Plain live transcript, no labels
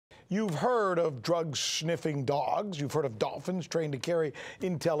You've heard of drug-sniffing dogs. You've heard of dolphins trained to carry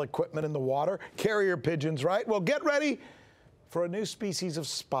intel equipment in the water. Carrier pigeons, right? Well, get ready for a new species of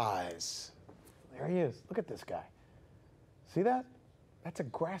spies. There he is. Look at this guy. See that? That's a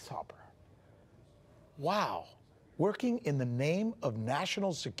grasshopper. Wow. Working in the name of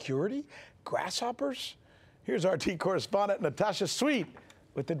national security? Grasshoppers? Here's RT correspondent Natasha Sweet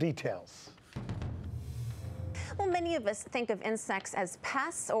with the details. Well, many of us think of insects as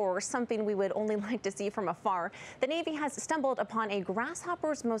pests or something we would only like to see from afar. The Navy has stumbled upon a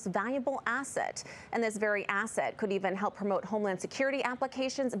grasshopper's most valuable asset, and this very asset could even help promote homeland security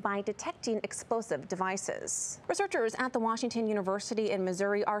applications by detecting explosive devices. Researchers at the Washington University in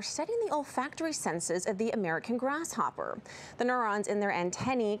Missouri are studying the olfactory senses of the American grasshopper. The neurons in their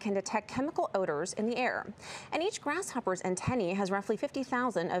antennae can detect chemical odors in the air, and each grasshopper's antennae has roughly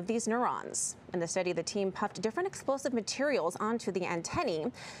 50,000 of these neurons. In the study, the team puffed different explosive materials onto the antennae.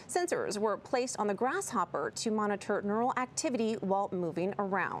 Sensors were placed on the grasshopper to monitor neural activity while moving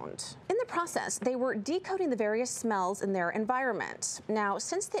around. In the process, they were decoding the various smells in their environment. Now,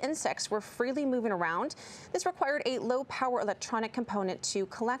 since the insects were freely moving around, this required a low-power electronic component to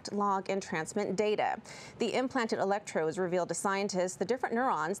collect, log, and transmit data. The implanted electrodes revealed to scientists the different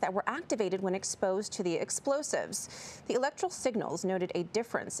neurons that were activated when exposed to the explosives. The electrical signals noted a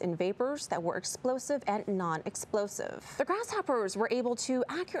difference in vapors that were explosive and non-explosive. The grasshoppers were able to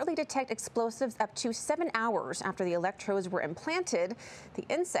accurately detect explosives up to 7 hours after the electrodes were implanted. The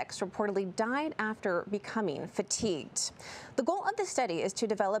insects reportedly died after becoming fatigued. The goal of the study is to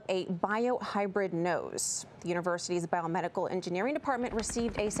develop a biohybrid nose. The university's biomedical engineering department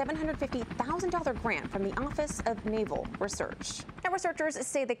received a $750,000 grant from the Office of Naval Research. Now, researchers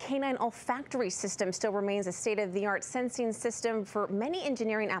say the canine olfactory system still remains a state-of-the-art sensing system for many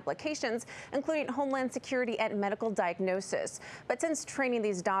engineering applications, including homeland security and medical diagnosis. But since training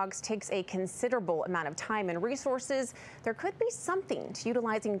these dogs takes a considerable amount of time and resources, there could be something to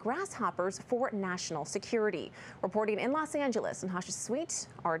utilizing grasshoppers for national security. Reporting in Los Angeles, Natasha Sweet,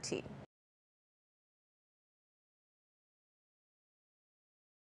 RT.